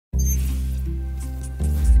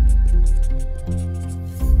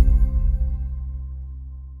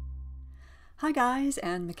Hi guys,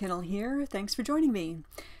 Anne McKinnell here. Thanks for joining me.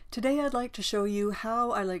 Today I'd like to show you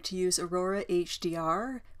how I like to use Aurora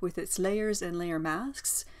HDR with its layers and layer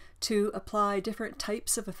masks to apply different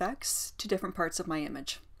types of effects to different parts of my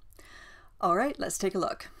image. Alright, let's take a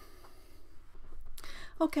look.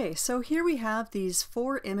 Okay, so here we have these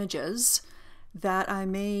 4 images that I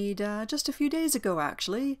made just a few days ago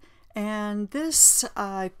actually, and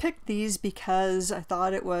I picked these because I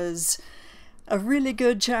thought it was a really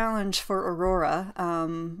good challenge for Aurora.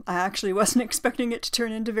 I actually wasn't expecting it to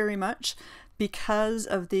turn into very much because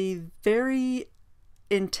of the very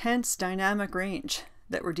intense dynamic range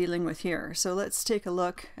that we're dealing with here. So let's take a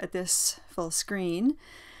look at this full screen.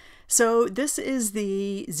 So this is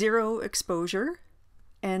the 0 exposure,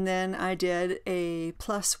 and then I did a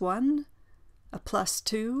 +1, a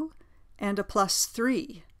 +2, and a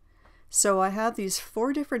 +3. So I have these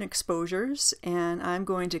 4 different exposures and I'm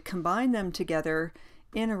going to combine them together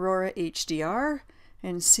in Aurora HDR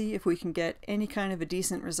and see if we can get any kind of a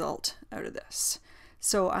decent result out of this.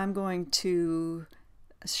 So I'm going to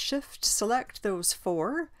select those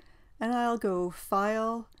 4 and I'll go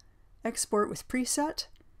File, Export with Preset,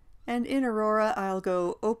 and in Aurora I'll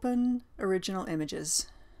go Open Original Images.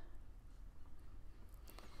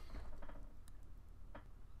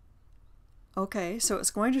 Okay, so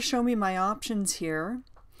it's going to show me my options here.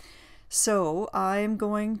 So I'm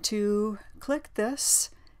going to click this,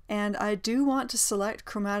 and I do want to select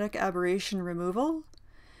chromatic aberration removal,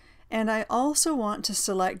 and I also want to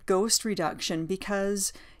select ghost reduction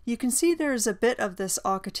because you can see there's a bit of this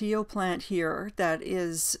ocotillo plant here that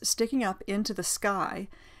is sticking up into the sky,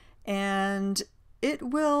 and it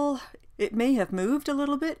may have moved a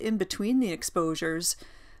little bit in between the exposures,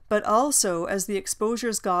 but also as the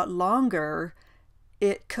exposures got longer,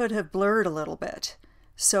 it could have blurred a little bit.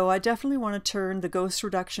 So I definitely want to turn the ghost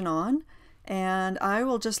reduction on, and I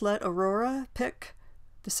will just let Aurora pick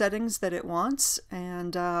the settings that it wants,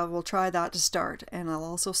 and we'll try that to start. And I'll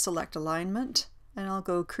also select alignment, and I'll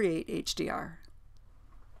go Create HDR.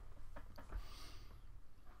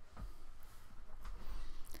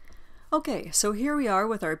 Okay, so here we are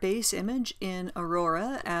with our base image in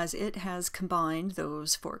Aurora as it has combined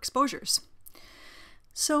those 4 exposures.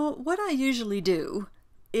 So what I usually do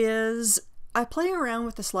is I play around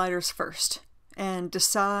with the sliders first and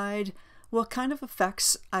decide what kind of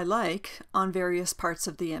effects I like on various parts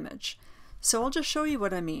of the image. So I'll just show you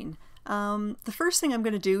what I mean. The first thing I'm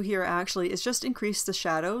going to do here actually is just increase the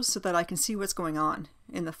shadows so that I can see what's going on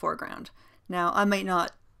in the foreground. Now I might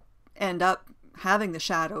not end up having the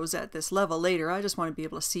shadows at this level later. I just want to be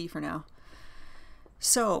able to see for now.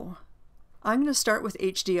 So I'm going to start with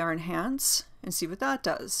HDR Enhance and see what that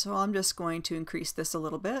does. So I'm just going to increase this a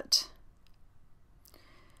little bit.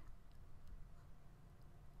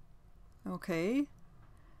 Okay,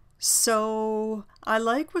 so I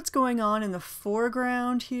like what's going on in the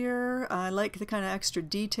foreground here. I like the kind of extra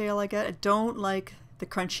detail I get. I don't like the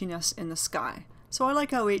crunchiness in the sky. So I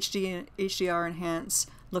like how HDR Enhance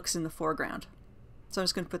looks in the foreground. So I'm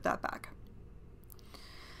just going to put that back.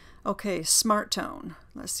 Okay, Smart Tone.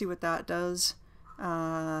 Let's see what that does.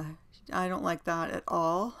 I don't like that at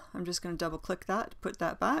all. I'm just going to double click that to put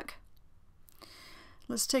that back.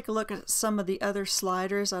 Let's take a look at some of the other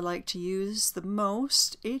sliders I like to use the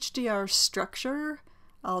most. HDR Structure.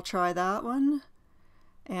 I'll try that one.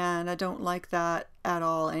 And I don't like that at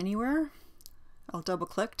all anywhere. I'll double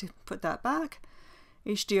click to put that back.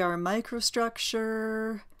 HDR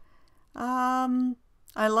Microstructure.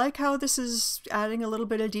 I like how this is adding a little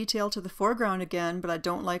bit of detail to the foreground again, but I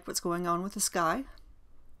don't like what's going on with the sky.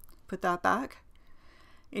 Put that back.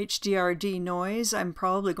 HDR Denoise, I'm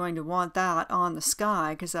probably going to want that on the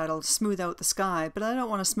sky because that'll smooth out the sky, but I don't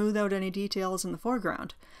want to smooth out any details in the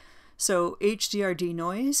foreground. So HDR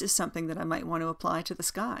Denoise is something that I might want to apply to the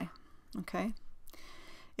sky. Okay.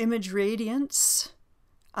 Image Radiance.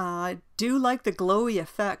 I do like the glowy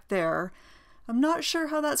effect there. I'm not sure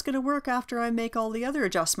how that's going to work after I make all the other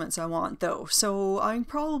adjustments I want though, so I'm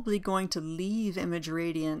probably going to leave Image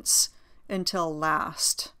Radiance until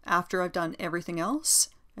last, after I've done everything else,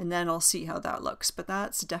 and then I'll see how that looks, but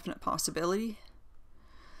that's a definite possibility.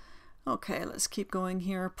 Okay, let's keep going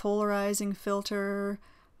here. Polarizing Filter.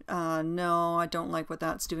 No, I don't like what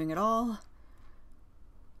that's doing at all.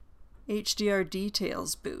 HDR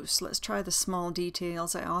Details Boost. Let's try the small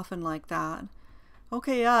details. I often like that.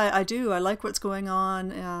 Okay, yeah, I do. I like what's going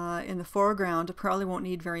on in the foreground. I probably won't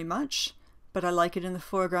need very much, but I like it in the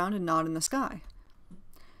foreground and not in the sky.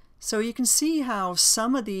 So you can see how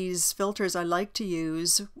some of these filters I like to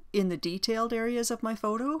use in the detailed areas of my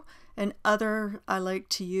photo, and other I like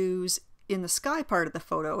to use in the sky part of the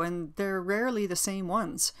photo, and they're rarely the same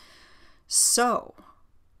ones. So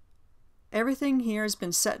everything here has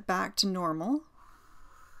been set back to normal.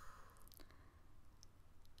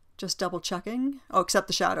 Just double checking. Oh, except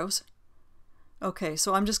the shadows. Okay,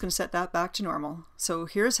 so I'm just going to set that back to normal. So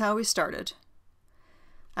here's how we started.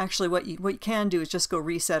 Actually, what you can do is just go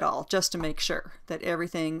reset all, just to make sure that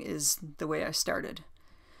everything is the way I started.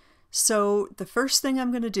 So the first thing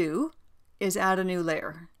I'm going to do is add a new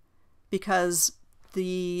layer, because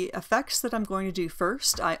the effects that I'm going to do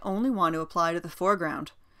first, I only want to apply to the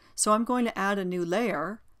foreground. So I'm going to add a new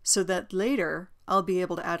layer so that later I'll be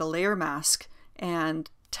able to add a layer mask and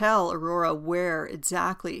tell Aurora where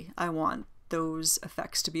exactly I want those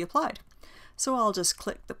effects to be applied. So I'll just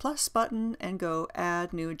click the plus button and go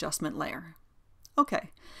add new adjustment layer.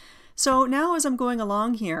 Okay, so now as I'm going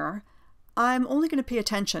along here, I'm only going to pay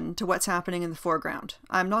attention to what's happening in the foreground.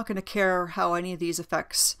 I'm not going to care how any of these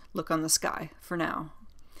effects look on the sky for now.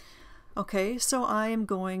 Okay, so I am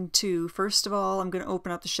going to, first of all, I'm going to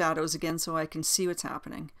open up the shadows again so I can see what's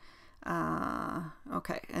happening.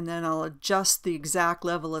 Okay, and then I'll adjust the exact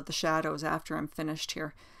level of the shadows after I'm finished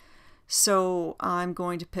here. So I'm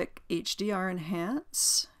going to pick HDR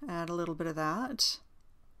Enhance, add a little bit of that.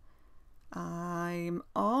 I'm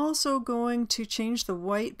also going to change the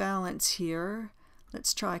white balance here.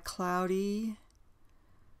 Let's try Cloudy.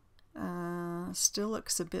 Still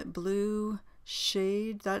looks a bit blue.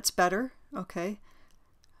 Shade, that's better. Okay.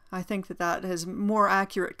 I think that has more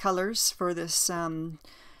accurate colors for this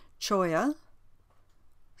choya.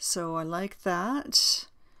 So I like that.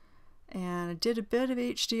 And I did a bit of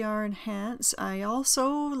HDR Enhance. I also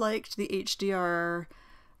liked the HDR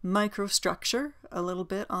microstructure a little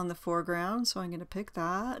bit on the foreground, so I'm going to pick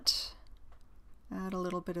that. Add a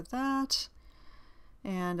little bit of that.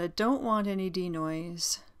 And I don't want any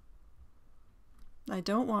denoise. I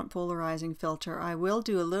don't want polarizing filter. I will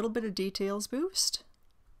do a little bit of details boost.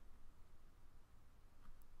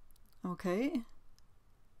 Okay.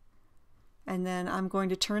 And then I'm going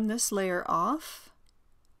to turn this layer off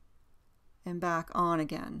and back on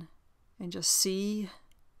again and just see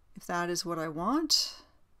if that is what I want.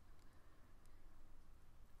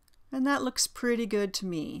 And that looks pretty good to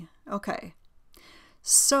me. Okay,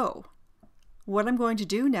 so what I'm going to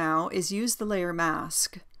do now is use the layer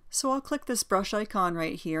mask. So I'll click this brush icon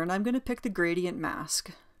right here and I'm going to pick the gradient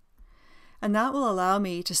mask. And that will allow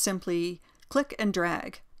me to simply click and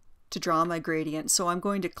drag to draw my gradient. So I'm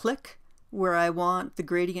going to click where I want the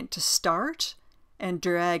gradient to start and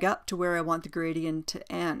drag up to where I want the gradient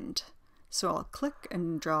to end. So I'll click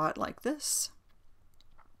and draw it like this.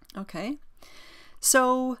 Okay,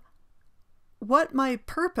 so what my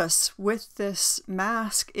purpose with this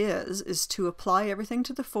mask is to apply everything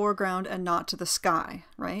to the foreground and not to the sky,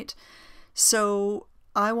 right? So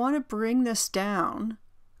I want to bring this down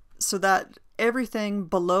so that everything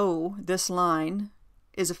below this line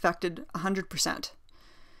is affected 100%.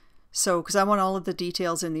 So, because I want all of the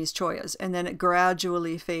details in these choyas, and then it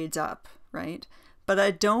gradually fades up, right? But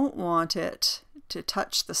I don't want it to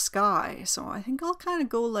touch the sky, so I think I'll kind of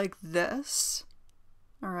go like this,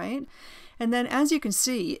 all right? And then as you can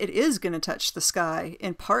see, it is going to touch the sky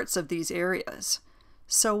in parts of these areas.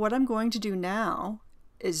 So what I'm going to do now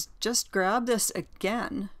is just grab this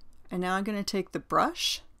again, and now I'm going to take the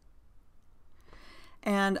brush,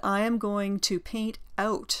 and I am going to paint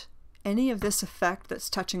out any of this effect that's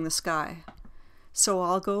touching the sky. So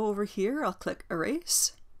I'll go over here, I'll click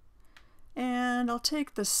Erase, and I'll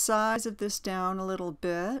take the size of this down a little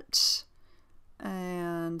bit,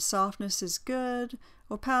 and softness is good.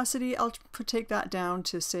 Opacity, I'll take that down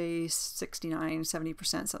to say 69,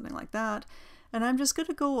 70%, something like that. And I'm just going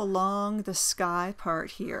to go along the sky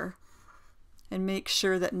part here and make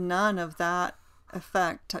sure that none of that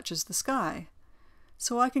effect touches the sky.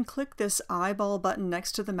 So I can click this eyeball button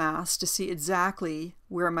next to the mask to see exactly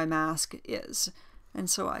where my mask is. And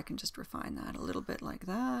so I can just refine that a little bit like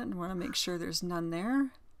that and want to make sure there's none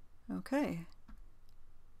there. Okay,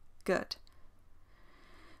 good.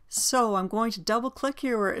 So I'm going to double click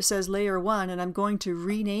here where it says layer 1 and I'm going to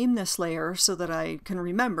rename this layer so that I can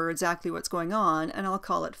remember exactly what's going on, and I'll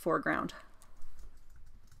call it foreground.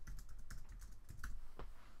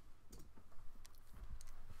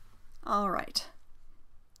 All right.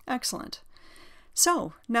 Excellent.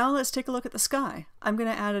 So now let's take a look at the sky. I'm going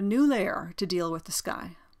to add a new layer to deal with the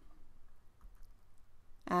sky.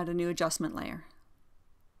 Add a new adjustment layer.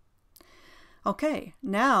 Okay,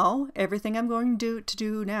 now everything I'm going to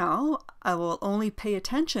do now, I will only pay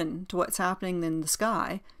attention to what's happening in the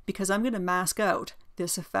sky because I'm going to mask out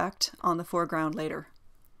this effect on the foreground later.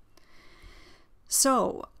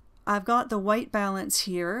 So I've got the white balance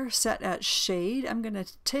here set at shade. I'm going to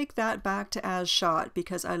take that back to as shot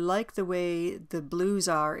because I like the way the blues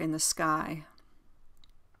are in the sky.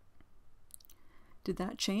 Did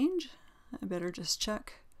that change? I better just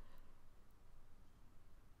check.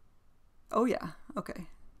 Oh yeah, okay.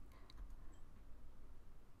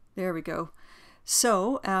 There we go.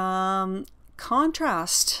 So,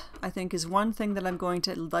 contrast, I think, is one thing that I'm going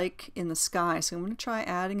to like in the sky. So I'm going to try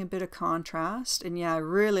adding a bit of contrast. And yeah, I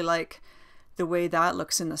really like the way that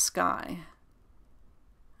looks in the sky.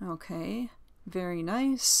 Okay, very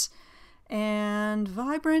nice. And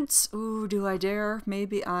vibrance, ooh, do I dare?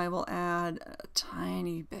 Maybe I will add a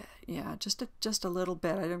tiny bit. Yeah, just a little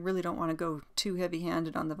bit. I really don't want to go too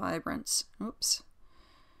heavy-handed on the vibrance. Oops.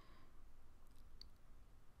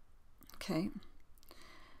 Okay.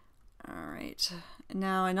 All right.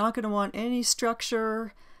 Now I'm not going to want any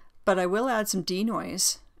structure, but I will add some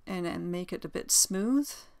denoise and make it a bit smooth.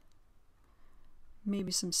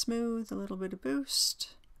 Maybe some smooth, a little bit of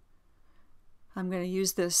boost. I'm going to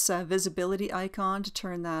use this visibility icon to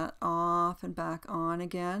turn that off and back on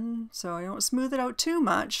again, so I don't smooth it out too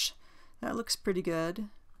much. That looks pretty good.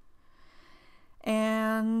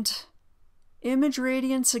 And image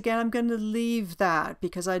radiance, again, I'm going to leave that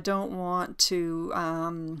because I don't want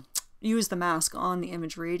to use the mask on the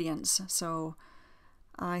image radiance. So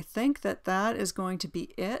I think that that is going to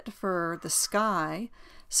be it for the sky.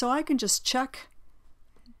 So I can just check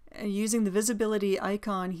using the visibility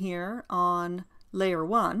icon here on layer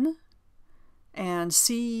 1 and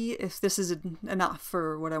see if this is enough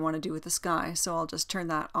for what I want to do with the sky. So I'll just turn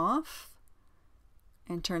that off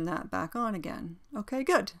and turn that back on again. Okay,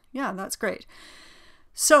 good. Yeah, that's great.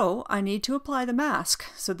 So I need to apply the mask.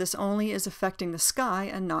 So this only is affecting the sky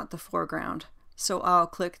and not the foreground. So I'll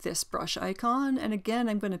click this brush icon, and again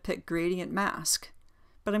I'm going to pick gradient mask.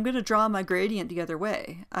 But I'm going to draw my gradient the other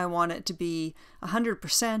way. I want it to be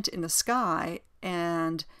 100% in the sky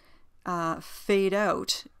and fade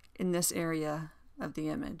out in this area of the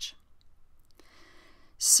image.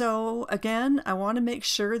 So again, I want to make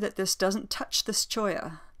sure that this doesn't touch this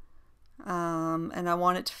choya. And I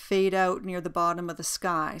want it to fade out near the bottom of the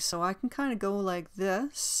sky. So I can kind of go like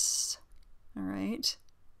this. All right.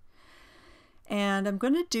 And I'm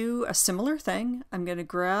going to do a similar thing. I'm going to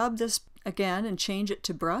grab this again and change it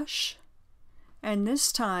to brush. And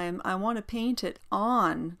this time I want to paint it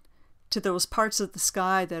on to those parts of the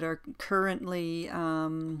sky that are currently,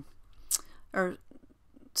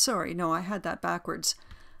 sorry, no, I had that backwards.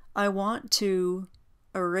 I want to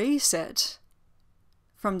erase it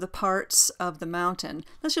from the parts of the mountain.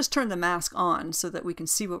 Let's just turn the mask on so that we can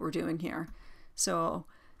see what we're doing here. So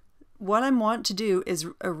what I want to do is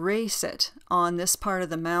erase it on this part of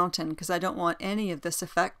the mountain because I don't want any of this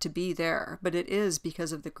effect to be there, but it is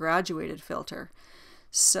because of the graduated filter.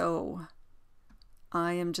 So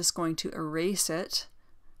I am just going to erase it.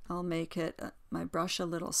 I'll make it my brush a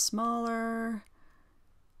little smaller.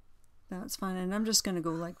 That's fine, and I'm just going to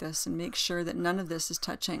go like this and make sure that none of this is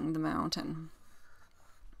touching the mountain.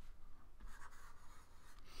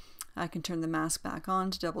 I can turn the mask back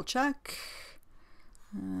on to double check.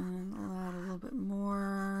 And I'll add a little bit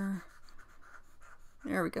more.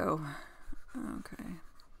 There we go. Okay.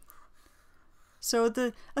 So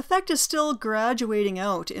the effect is still graduating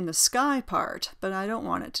out in the sky part, but I don't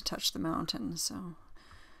want it to touch the mountain, so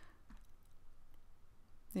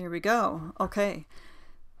there we go. Okay.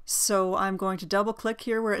 So I'm going to double click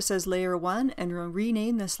here where it says layer 1 and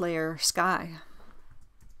rename this layer sky.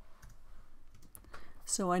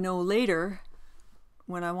 So I know later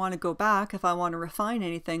when I want to go back, if I want to refine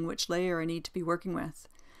anything, which layer I need to be working with.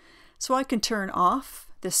 So I can turn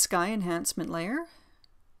off this sky enhancement layer,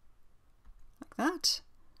 like that.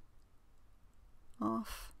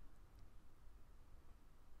 Off.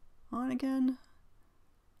 On again.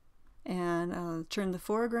 And I'll turn the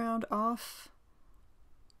foreground off.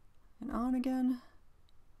 And on again.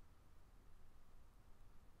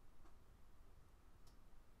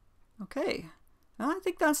 Okay, I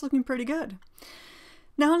think that's looking pretty good.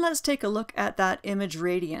 Now let's take a look at that image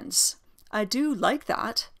radiance. I do like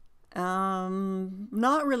that.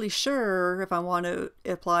 Not really sure if I want to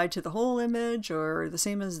apply to the whole image or the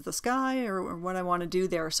same as the sky or what I want to do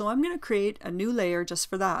there. So I'm going to create a new layer just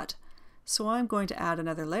for that. So I'm going to add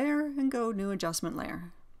another layer and go new adjustment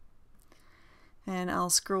layer. And I'll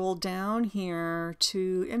scroll down here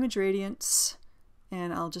to image radiance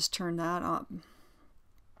and I'll just turn that up.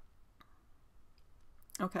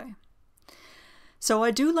 Okay. So I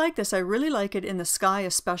do like this. I really like it in the sky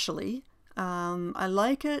especially. I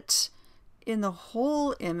like it in the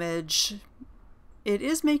whole image. It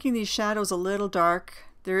is making these shadows a little dark.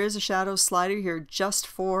 there is a shadow slider here just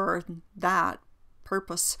for that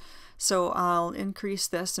purpose. So I'll increase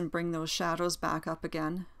this and bring those shadows back up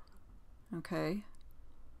again. Okay.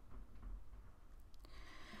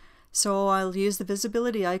 So I'll use the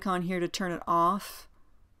visibility icon here to turn it off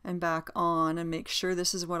and back on and make sure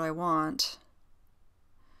this is what I want.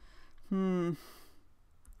 Yeah,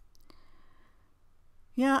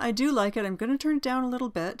 I do like it. I'm going to turn it down a little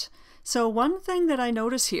bit. So one thing that I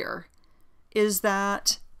notice here is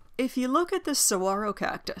that if you look at this saguaro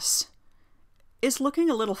cactus, it's looking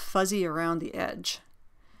a little fuzzy around the edge.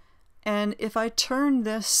 And if I turn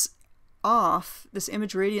this off, this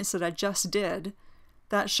image radiance that I just did,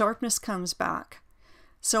 that sharpness comes back.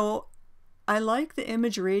 So I like the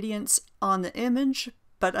image radiance on the image,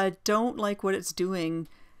 but I don't like what it's doing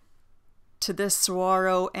to this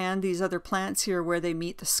saguaro and these other plants here where they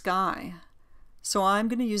meet the sky. So I'm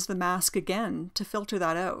going to use the mask again to filter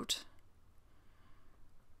that out.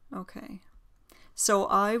 Okay. So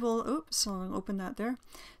I will, oops, I'll open that there.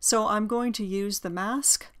 So I'm going to use the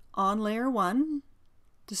mask on layer 1.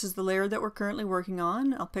 This is the layer that we're currently working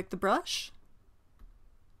on. I'll pick the brush.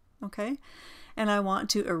 Okay. And I want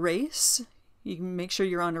to erase. You can make sure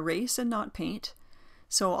you're on erase and not paint.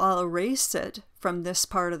 So I'll erase it from this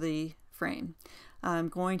part of the frame. I'm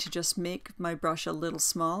going to just make my brush a little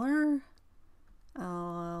smaller.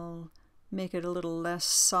 I'll make it a little less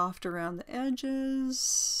soft around the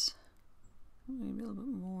edges. Maybe a little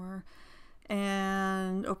bit more.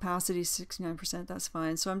 And opacity 69%, that's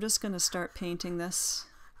fine. So I'm just going to start painting this,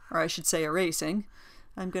 or I should say erasing.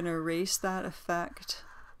 I'm going to erase that effect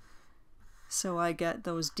so I get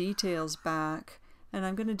those details back. And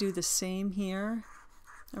I'm going to do the same here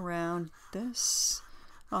around this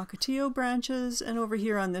ocotillo branches and over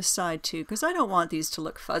here on this side too, because I don't want these to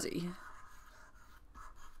look fuzzy.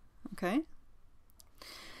 Okay.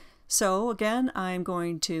 So again, I'm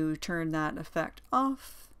going to turn that effect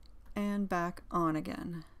off and back on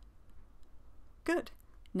again. Good.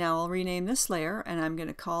 Now I'll rename this layer and I'm going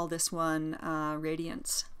to call this one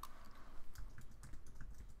Radiance.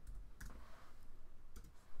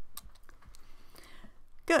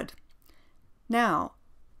 Good. Now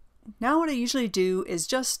what I usually do is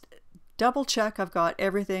just double check I've got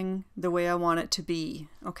everything the way I want it to be.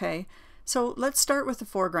 Okay. So let's start with the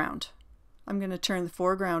foreground. I'm going to turn the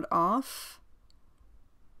foreground off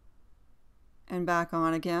and back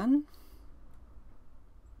on again.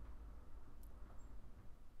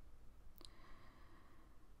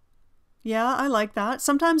 Yeah, I like that.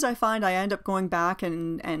 Sometimes I find I end up going back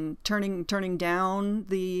and turning down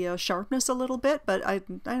the sharpness a little bit, but I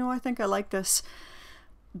think I like this.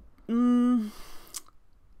 You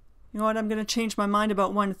know what? I'm going to change my mind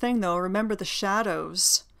about one thing though. Remember the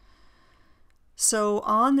shadows. So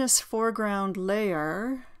on this foreground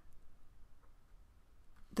layer,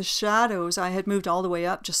 the shadows I had moved all the way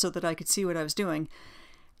up just so that I could see what I was doing.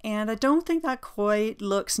 And I don't think that quite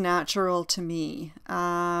looks natural to me.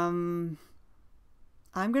 I'm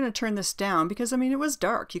going to turn this down because, I mean, it was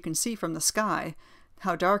dark. You can see from the sky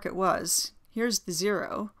how dark it was. Here's the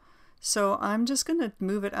 0. So I'm just going to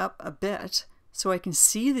move it up a bit so I can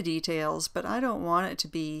see the details, but I don't want it to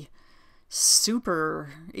be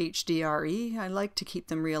super HDR-y. I like to keep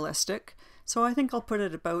them realistic. So I think I'll put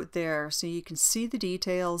it about there so you can see the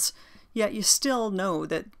details, yet you still know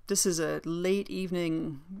that this is a late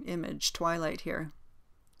evening image, twilight here.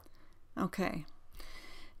 Okay.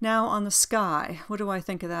 Now on the sky, what do I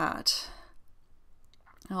think of that?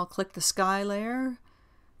 I'll click the sky layer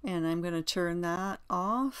and I'm going to turn that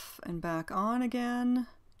off and back on again.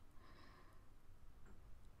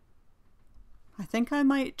 I think I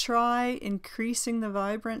might try increasing the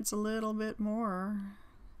vibrance a little bit more.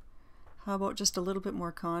 How about just a little bit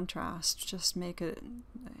more contrast? Just make it,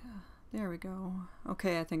 there we go.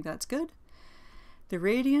 Okay, I think that's good. The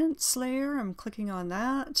radiance layer, I'm clicking on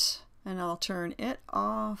that and I'll turn it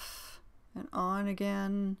off and on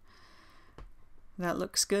again. That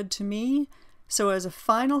looks good to me. So as a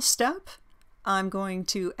final step, I'm going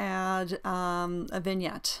to add a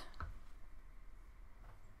vignette.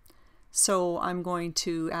 So I'm going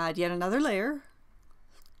to add yet another layer,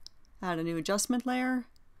 add a new adjustment layer,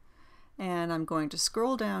 and I'm going to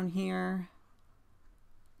scroll down here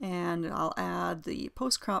and I'll add the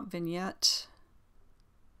post-crop vignette.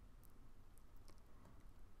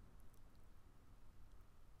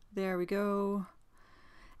 There we go.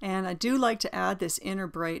 And I do like to add this inner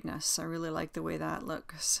brightness. I really like the way that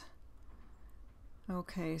looks.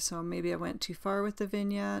 Okay, so maybe I went too far with the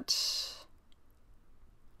vignette.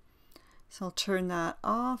 So I'll turn that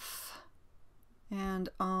off and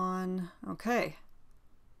on. Okay.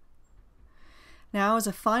 Now as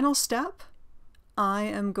a final step, I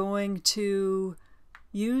am going to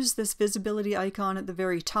use this visibility icon at the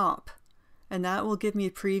very top, and that will give me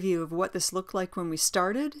a preview of what this looked like when we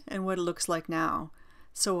started and what it looks like now.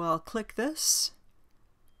 So I'll click this.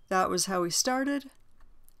 That was how we started,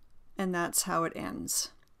 and that's how it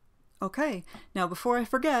ends. Okay, now before I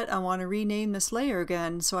forget, I want to rename this layer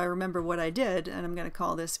again so I remember what I did, and I'm going to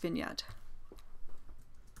call this Vignette.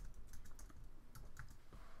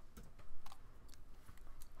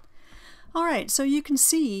 Alright, so you can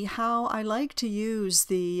see how I like to use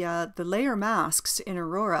the layer masks in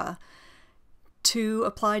Aurora to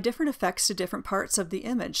apply different effects to different parts of the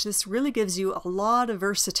image. This really gives you a lot of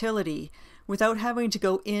versatility without having to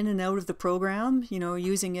go in and out of the program, you know,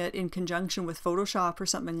 using it in conjunction with Photoshop or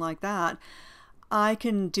something like that. I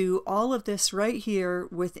can do all of this right here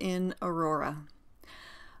within Aurora.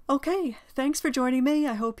 Okay, thanks for joining me.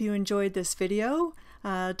 I hope you enjoyed this video.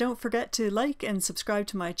 Don't forget to like and subscribe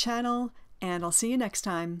to my channel, and I'll see you next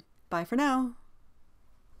time. Bye for now.